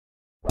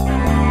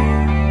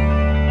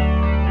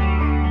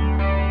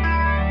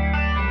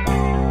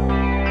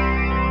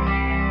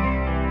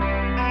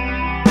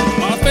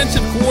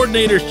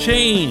Coordinators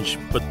change,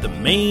 but the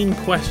main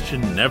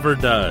question never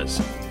does.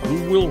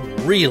 Who will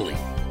really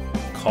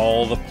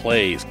call the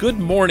plays? Good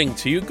morning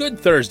to you. Good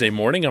Thursday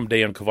morning. I'm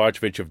Dejan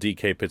Kovacevic of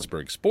DK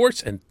Pittsburgh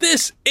Sports, and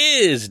this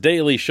is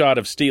Daily Shot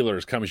of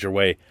Steelers. Comes your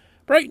way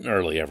bright and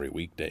early every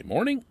weekday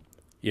morning.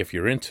 If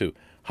you're into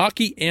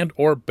hockey and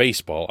or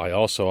baseball, I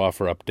also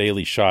offer up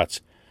daily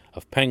shots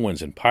of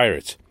Penguins and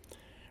Pirates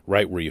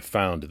right where you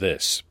found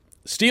this.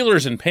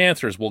 Steelers and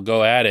Panthers will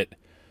go at it,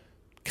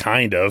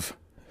 kind of,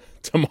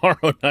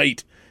 tomorrow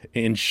night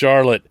in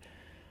Charlotte.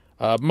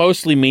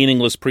 Mostly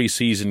meaningless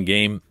preseason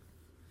game.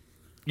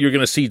 You're going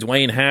to see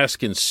Dwayne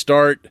Haskins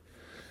start.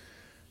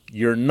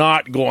 You're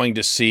not going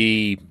to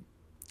see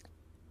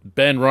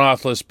Ben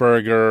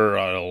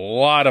Roethlisberger, a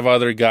lot of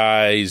other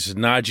guys,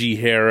 Najee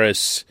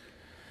Harris.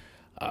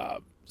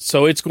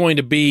 So it's going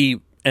to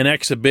be an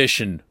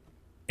exhibition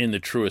in the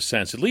truest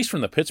sense, at least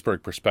from the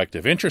Pittsburgh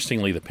perspective.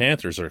 Interestingly, the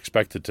Panthers are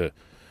expected to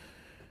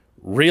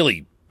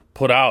really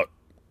put out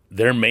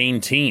their main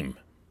team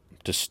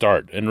to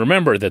start. And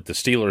remember that the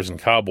Steelers and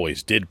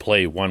Cowboys did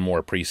play one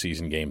more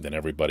preseason game than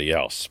everybody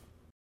else.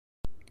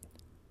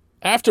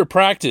 After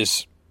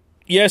practice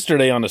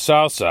yesterday on the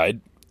South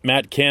Side,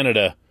 Matt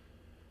Canada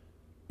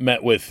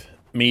met with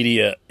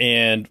media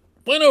and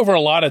went over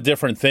a lot of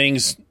different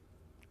things.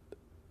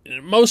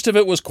 Most of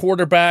it was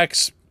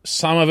quarterbacks,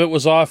 some of it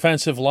was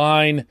offensive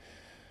line,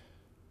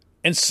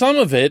 and some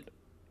of it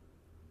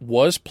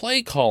was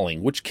play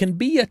calling, which can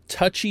be a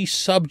touchy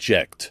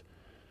subject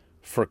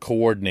for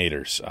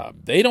coordinators.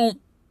 They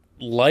don't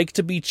like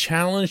to be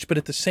challenged, but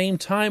at the same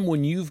time,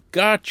 when you've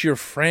got your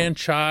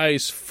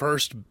franchise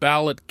first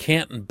ballot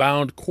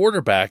Canton-bound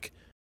quarterback,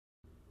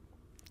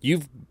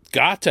 you've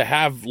got to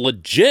have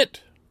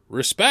legit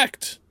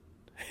respect.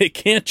 It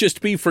can't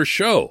just be for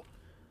show.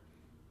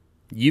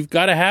 You've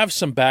got to have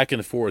some back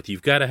and forth.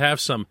 You've got to have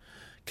some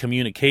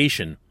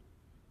communication.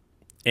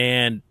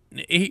 And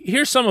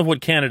here's some of what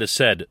Canada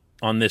said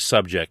on this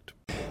subject.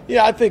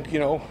 Yeah, I think,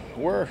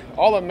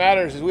 all that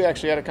matters is we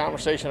actually had a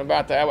conversation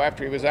about that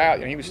after he was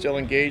out. He was still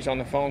engaged on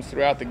the phones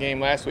throughout the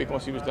game last week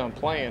once he was done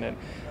playing. And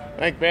I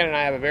think Ben and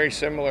I have a very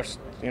similar,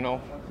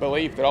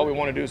 belief that all we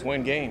want to do is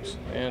win games.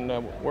 And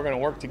we're going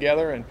to work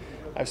together. And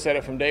I've said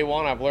it from day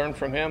one. I've learned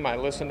from him. I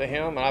listened to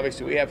him. And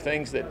obviously we have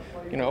things that,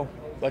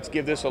 let's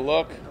give this a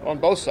look on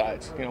both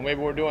sides.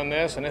 Maybe we're doing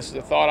this, and this is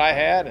the thought I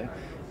had, and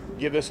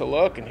give this a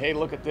look, and hey,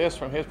 look at this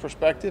from his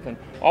perspective. And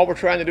all we're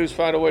trying to do is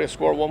find a way to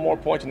score one more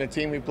point in the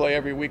team we play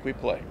every week we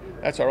play.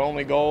 That's our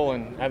only goal,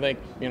 and I think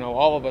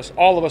all of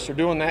us are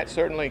doing that.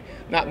 Certainly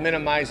not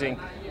minimizing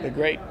the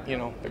great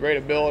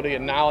ability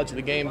and knowledge of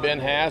the game Ben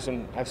has,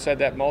 and I've said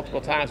that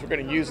multiple times. We're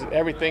going to use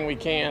everything we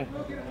can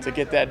to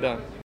get that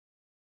done.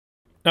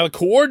 Now, the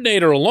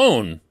coordinator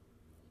alone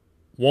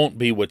won't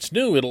be what's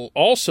new. It'll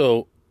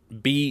also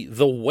be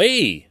the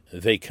way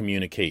they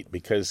communicate,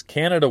 because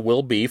Canada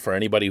will be, for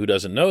anybody who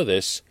doesn't know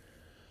this,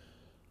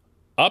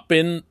 up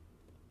in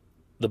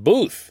the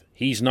booth.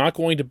 He's not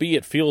going to be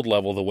at field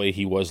level the way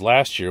he was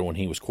last year when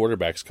he was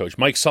quarterbacks coach.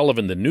 Mike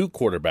Sullivan, the new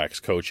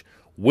quarterbacks coach,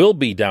 will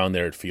be down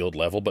there at field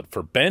level, but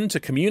for Ben to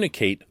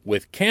communicate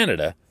with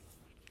Canada,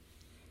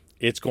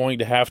 it's going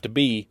to have to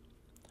be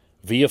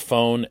via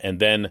phone and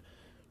then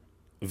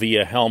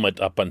via helmet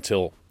up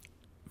until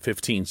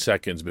 15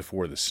 seconds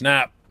before the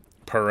snap,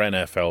 per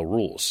NFL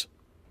rules.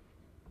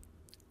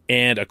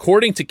 And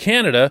according to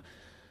Canada,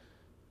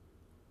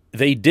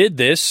 they did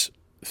this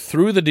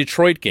through the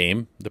Detroit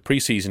game, the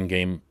preseason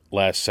game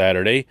last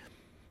Saturday,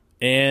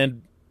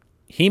 and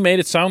he made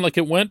it sound like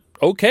it went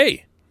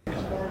okay.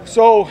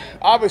 So,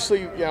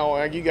 obviously,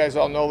 you guys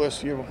all know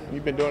this.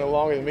 You've been doing it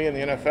longer than me in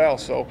the NFL.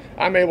 So,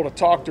 I'm able to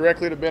talk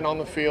directly to Ben on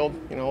the field,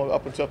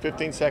 up until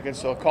 15 seconds.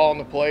 So, calling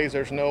the plays,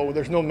 there's no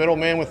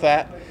middleman with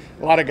that.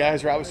 A lot of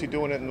guys are obviously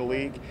doing it in the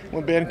league.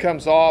 When Ben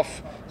comes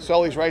off,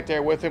 Sully's right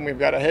there with him. We've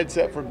got a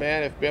headset for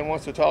Ben. If Ben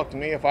wants to talk to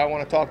me, if I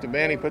want to talk to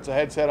Ben, he puts a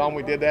headset on.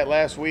 We did that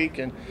last week,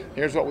 and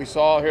here's what we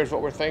saw. Here's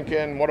what we're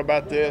thinking. What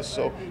about this?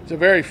 So it's a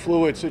very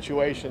fluid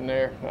situation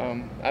there.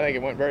 I think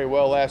it went very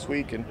well last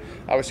week, and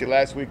obviously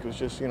last week was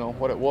just,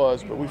 what it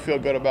was. But we feel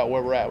good about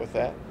where we're at with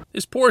that.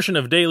 This portion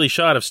of Daily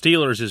Shot of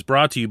Steelers is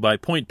brought to you by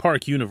Point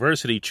Park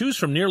University. Choose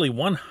from nearly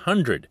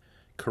 100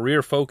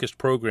 career-focused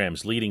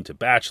programs leading to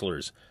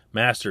bachelor's,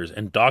 master's,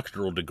 and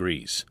doctoral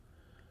degrees.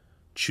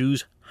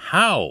 Choose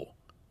how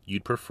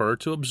you'd prefer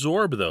to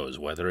absorb those,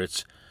 whether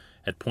it's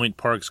at Point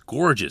Park's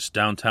gorgeous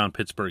downtown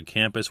Pittsburgh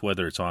campus,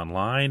 whether it's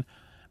online,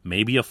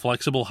 maybe a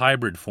flexible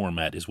hybrid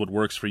format is what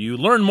works for you.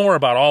 Learn more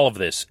about all of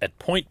this at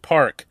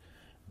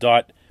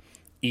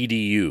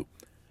pointpark.edu.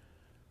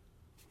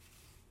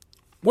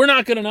 We're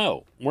not going to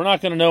know. We're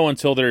not going to know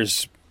until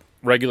there's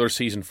regular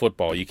season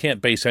football. You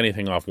can't base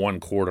anything off one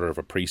quarter of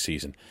a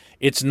preseason.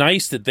 It's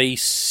nice that they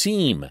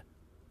seem,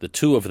 the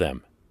two of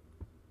them,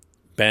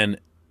 Ben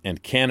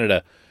and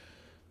Canada,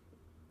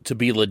 to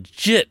be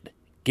legit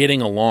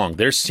getting along.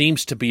 There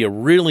seems to be a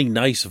really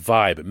nice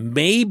vibe.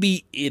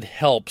 Maybe it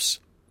helps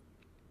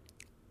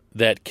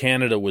that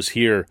Canada was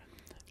here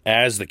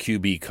as the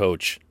QB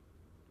coach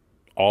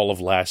all of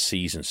last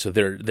season. So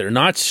they're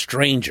not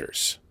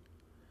strangers.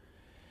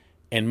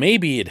 And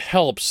maybe it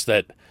helps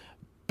that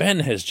Ben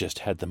has just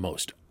had the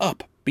most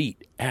upbeat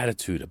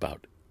attitude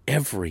about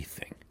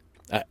everything.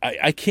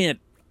 I can't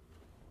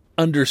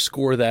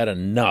underscore that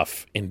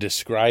enough in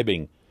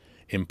describing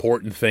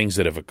important things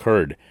that have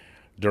occurred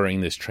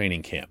during this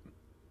training camp.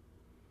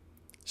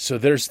 So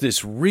there's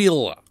this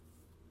real,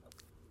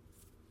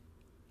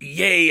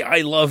 yay,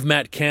 I love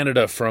Matt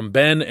Canada from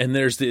Ben, and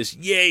there's this,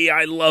 yay,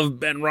 I love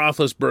Ben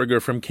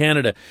Roethlisberger from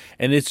Canada,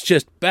 and it's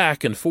just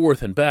back and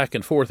forth and back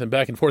and forth and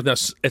back and forth. Now,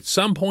 at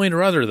some point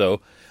or other,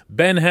 though,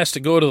 Ben has to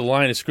go to the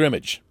line of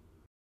scrimmage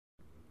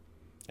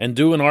and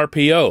do an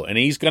RPO, and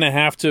he's going to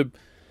have to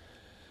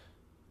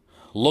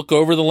look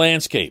over the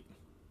landscape,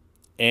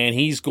 and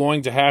he's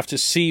going to have to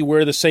see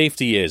where the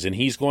safety is, and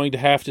he's going to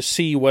have to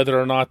see whether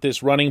or not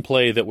this running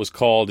play that was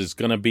called is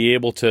going to be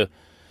able to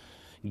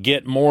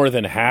get more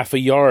than half a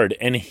yard,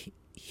 and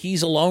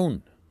he's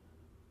alone.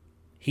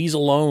 He's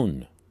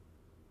alone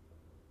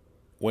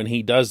when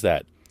he does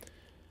that.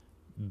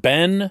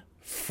 Ben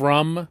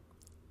from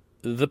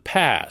the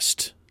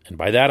past, and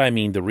by that I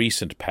mean the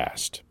recent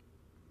past,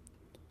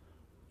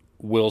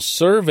 will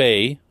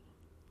survey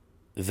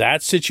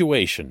that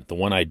situation, the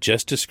one I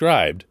just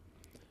described,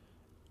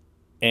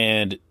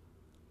 and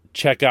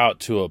check out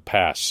to a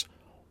pass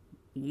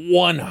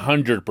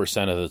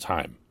 100% of the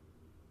time.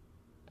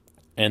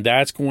 And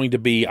that's going to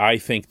be, I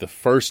think, the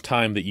first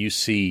time that you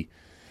see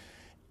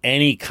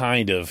any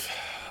kind of,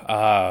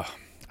 I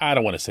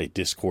don't want to say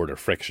discord or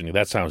friction,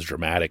 that sounds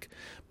dramatic,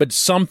 but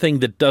something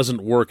that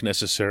doesn't work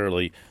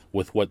necessarily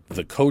with what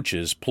the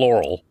coaches,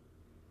 plural,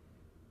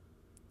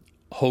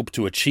 hope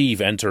to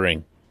achieve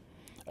entering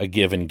a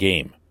given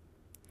game.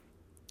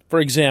 For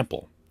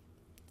example,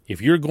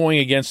 if you're going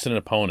against an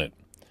opponent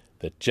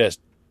that just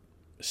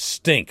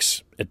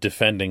stinks at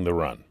defending the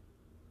run,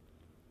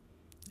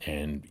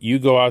 and you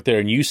go out there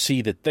and you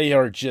see that they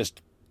are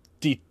just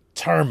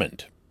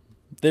determined,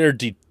 they're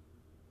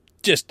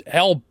just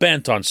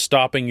hell-bent on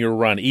stopping your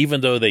run,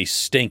 even though they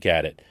stink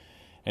at it,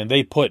 and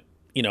they put,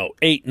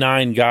 8,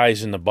 9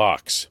 guys in the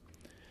box,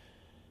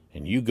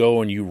 and you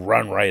go and you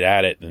run right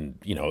at it, and,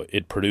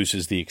 it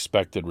produces the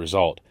expected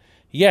result.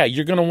 Yeah,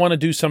 you're going to want to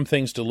do some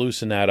things to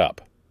loosen that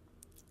up.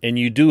 And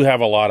you do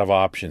have a lot of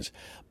options.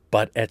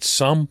 But at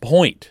some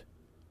point,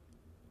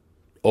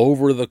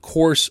 over the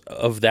course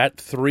of that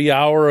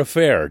 3-hour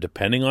affair,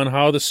 depending on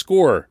how the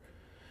score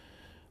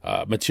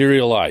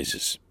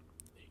materializes,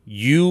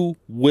 you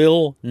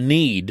will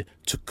need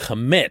to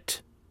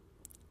commit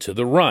to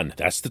the run.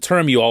 That's the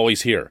term you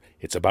always hear.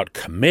 It's about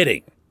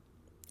committing.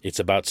 It's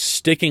about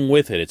sticking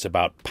with it. It's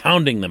about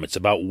pounding them. It's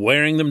about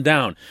wearing them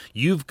down.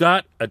 You've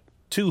got a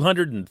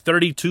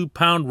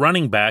 232-pound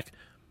running back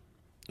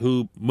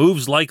who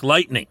moves like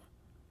lightning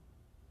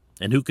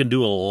and who can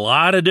do a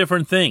lot of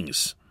different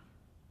things.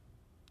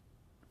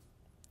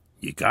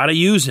 You got to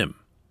use him.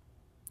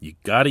 You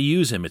got to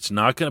use him. It's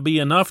not going to be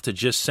enough to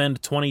just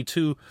send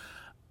 22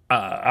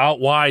 out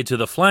wide to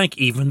the flank,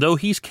 even though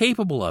he's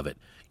capable of it.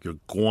 You're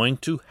going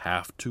to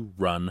have to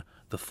run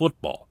the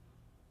football.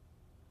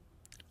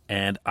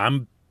 And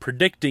I'm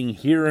predicting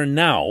here and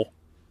now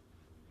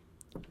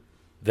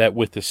that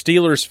with the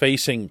Steelers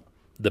facing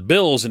the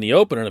Bills in the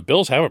opener, the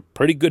Bills have a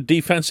pretty good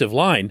defensive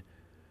line,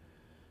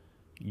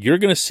 you're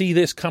going to see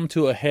this come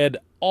to a head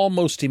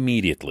almost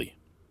immediately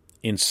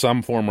in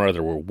some form or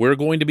other, where we're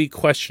going to be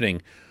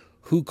questioning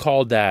who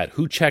called that,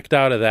 who checked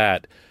out of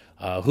that,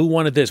 who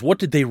wanted this, what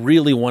did they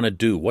really want to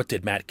do, what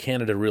did Matt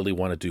Canada really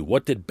want to do,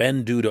 what did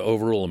Ben do to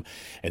overrule him.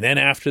 And then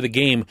after the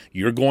game,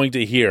 you're going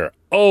to hear,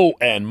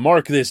 and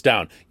mark this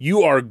down,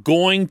 you are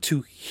going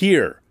to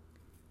hear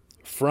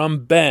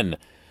from Ben,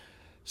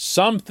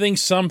 something,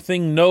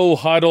 no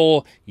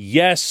huddle.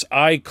 Yes,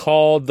 I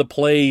called the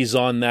plays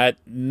on that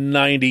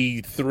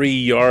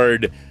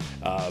 93-yard,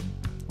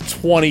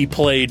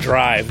 20-play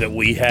drive that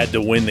we had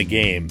to win the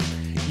game.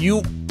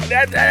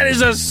 That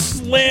is a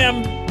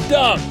slam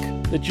dunk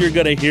that you're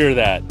going to hear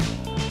that.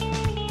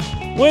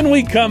 When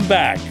we come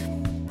back,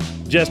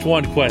 just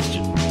one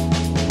question.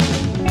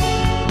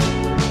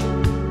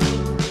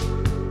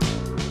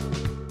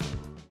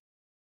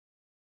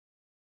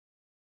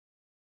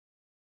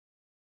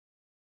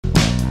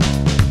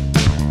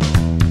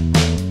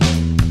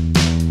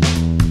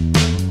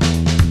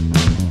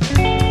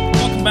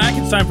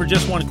 Time for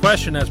Just One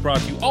Question, as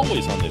brought to you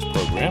always on this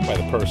program by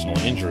the personal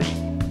injury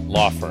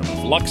law firm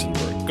of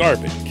Luxembourg,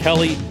 Garvin,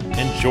 Kelly,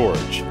 and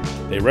George.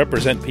 They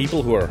represent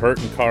people who are hurt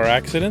in car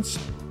accidents,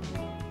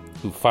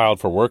 who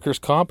filed for workers'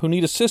 comp, who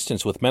need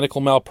assistance with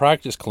medical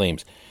malpractice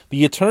claims.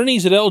 The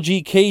attorneys at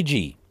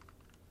LGKG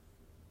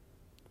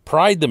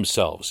pride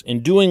themselves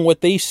in doing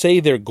what they say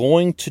they're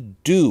going to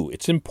do.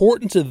 It's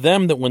important to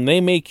them that when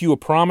they make you a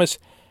promise,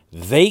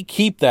 they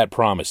keep that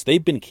promise.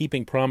 They've been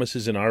keeping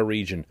promises in our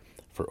region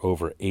for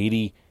over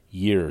 80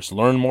 years.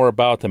 Learn more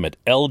about them at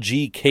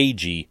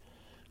lgkg.com.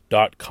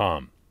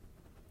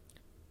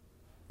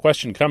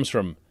 Question comes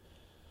from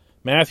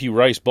Matthew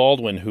Rice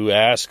Baldwin, who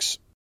asks,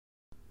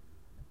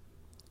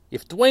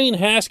 if Dwayne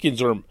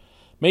Haskins or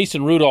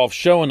Mason Rudolph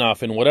show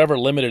enough in whatever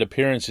limited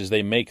appearances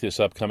they make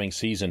this upcoming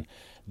season,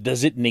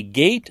 Does it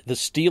negate the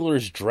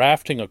Steelers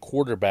drafting a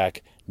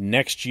quarterback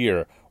next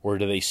year, or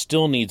do they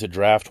still need to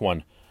draft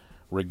one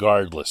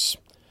regardless?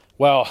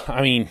 Well,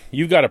 I mean,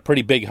 you've got a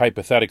pretty big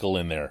hypothetical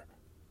in there,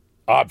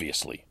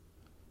 obviously,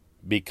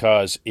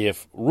 because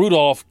if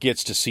Rudolph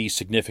gets to see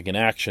significant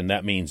action,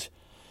 that means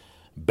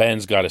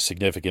Ben's got a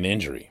significant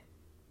injury.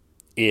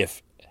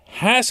 If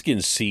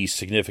Haskins sees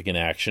significant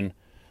action,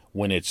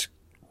 when it's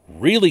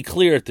really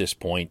clear at this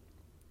point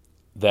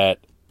that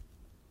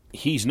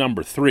he's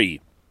number 3,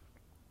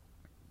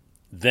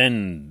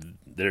 then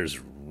there's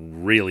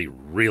really,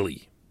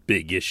 really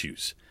big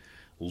issues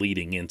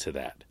leading into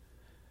that.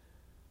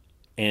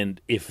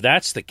 And if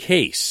that's the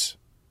case,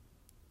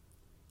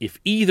 if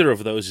either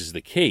of those is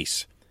the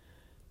case,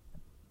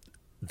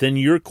 then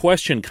your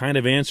question kind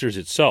of answers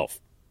itself.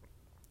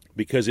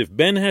 Because if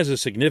Ben has a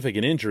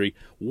significant injury,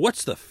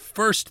 what's the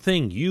first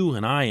thing you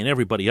and I and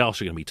everybody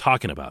else are going to be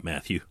talking about,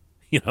 Matthew?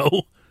 You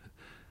know,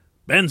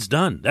 Ben's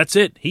done. That's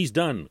it. He's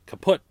done.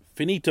 Kaput.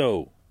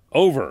 Finito.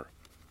 Over.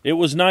 It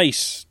was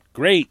nice.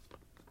 Great.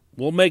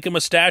 We'll make him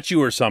a statue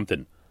or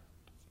something.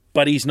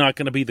 But he's not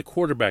going to be the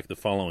quarterback the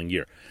following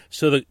year.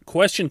 So the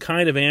question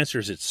kind of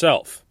answers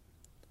itself.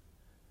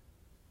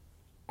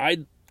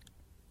 I'd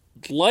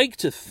like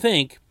to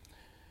think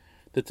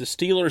that the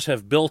Steelers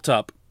have built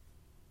up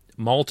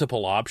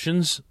multiple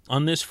options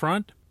on this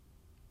front.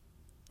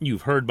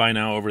 You've heard by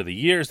now over the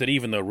years that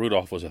even though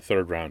Rudolph was a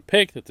third-round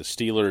pick, that the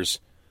Steelers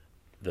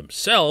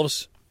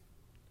themselves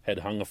had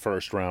hung a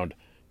first-round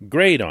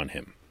grade on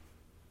him.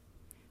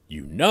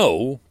 You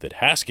know that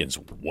Haskins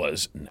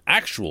was an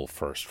actual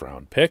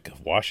first-round pick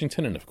of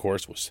Washington and, of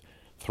course, was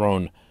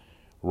thrown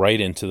right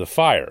into the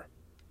fire.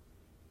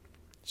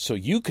 So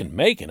you can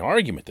make an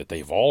argument that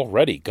they've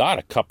already got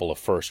a couple of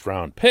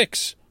first-round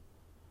picks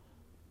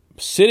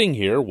sitting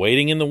here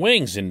waiting in the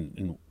wings.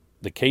 In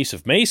the case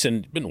of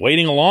Mason, been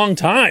waiting a long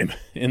time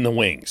in the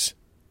wings.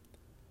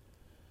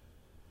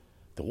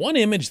 The one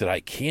image that I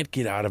can't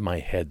get out of my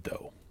head,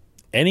 though,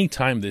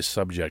 anytime this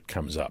subject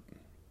comes up,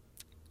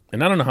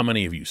 and I don't know how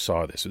many of you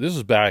saw this. So this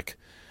was back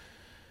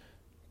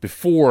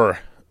before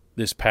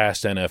this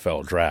past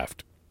NFL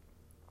draft.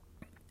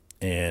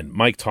 And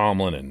Mike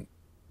Tomlin and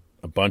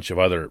a bunch of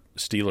other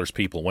Steelers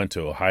people went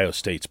to Ohio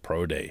State's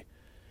Pro Day.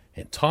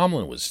 And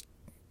Tomlin was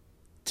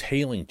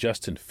tailing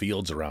Justin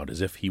Fields around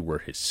as if he were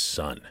his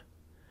son.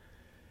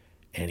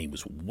 And he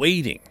was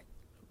waiting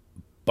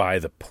by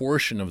the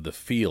portion of the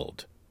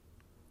field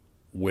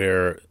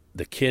where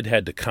the kid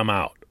had to come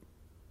out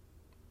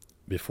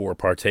before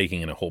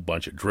partaking in a whole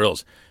bunch of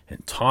drills.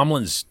 And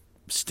Tomlin's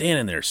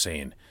standing there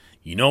saying,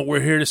 you know what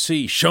we're here to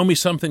see? Show me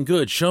something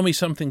good. Show me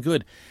something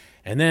good.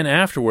 And then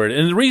afterward,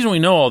 and the reason we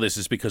know all this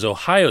is because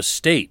Ohio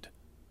State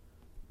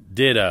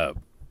did a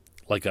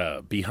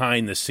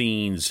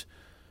behind-the-scenes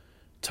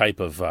type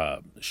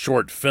of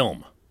short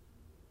film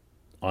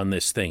on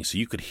this thing. So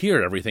you could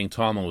hear everything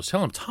Tomlin was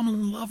telling him.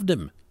 Tomlin loved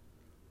him.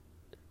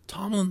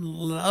 Tomlin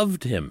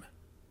loved him.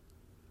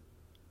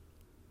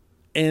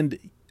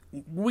 And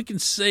we can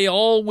say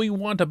all we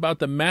want about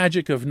the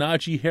magic of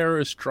Najee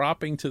Harris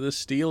dropping to the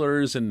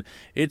Steelers and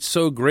it's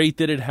so great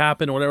that it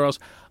happened or whatever else.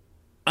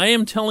 I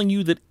am telling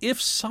you that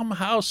if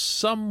somehow,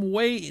 some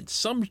way, in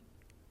some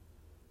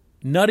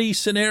nutty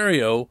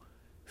scenario,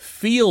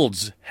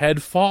 Fields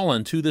had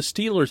fallen to the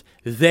Steelers,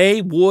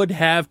 they would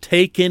have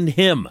taken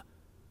him.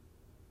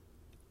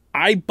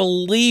 I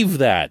believe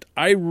that.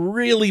 I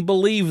really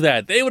believe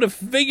that. They would have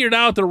figured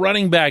out the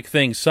running back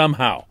thing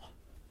somehow.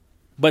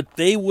 But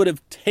they would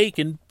have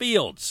taken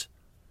Fields.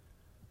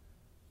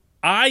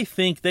 I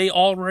think they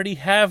already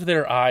have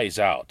their eyes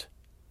out.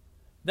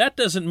 That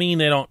doesn't mean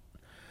they don't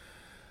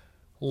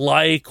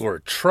like or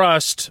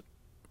trust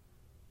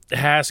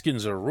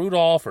Haskins or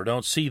Rudolph or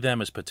don't see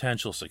them as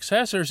potential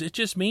successors. It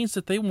just means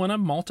that they want to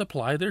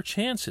multiply their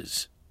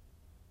chances,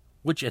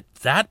 which at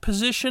that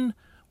position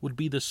would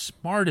be the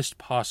smartest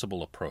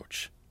possible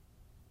approach.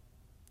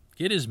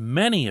 Get as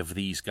many of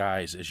these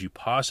guys as you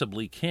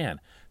possibly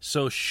can.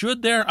 So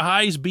should their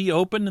eyes be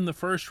open in the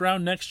first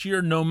round next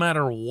year, no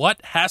matter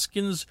what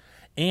Haskins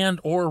and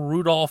or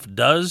Rudolph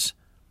does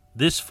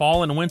this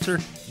fall and winter?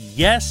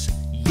 Yes,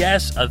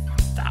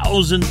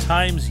 1,000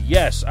 times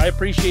yes. I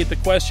appreciate the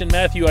question,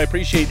 Matthew. I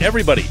appreciate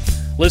everybody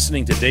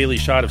listening to Daily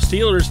Shot of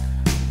Steelers.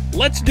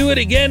 Let's do it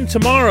again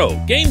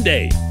tomorrow. Game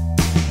day.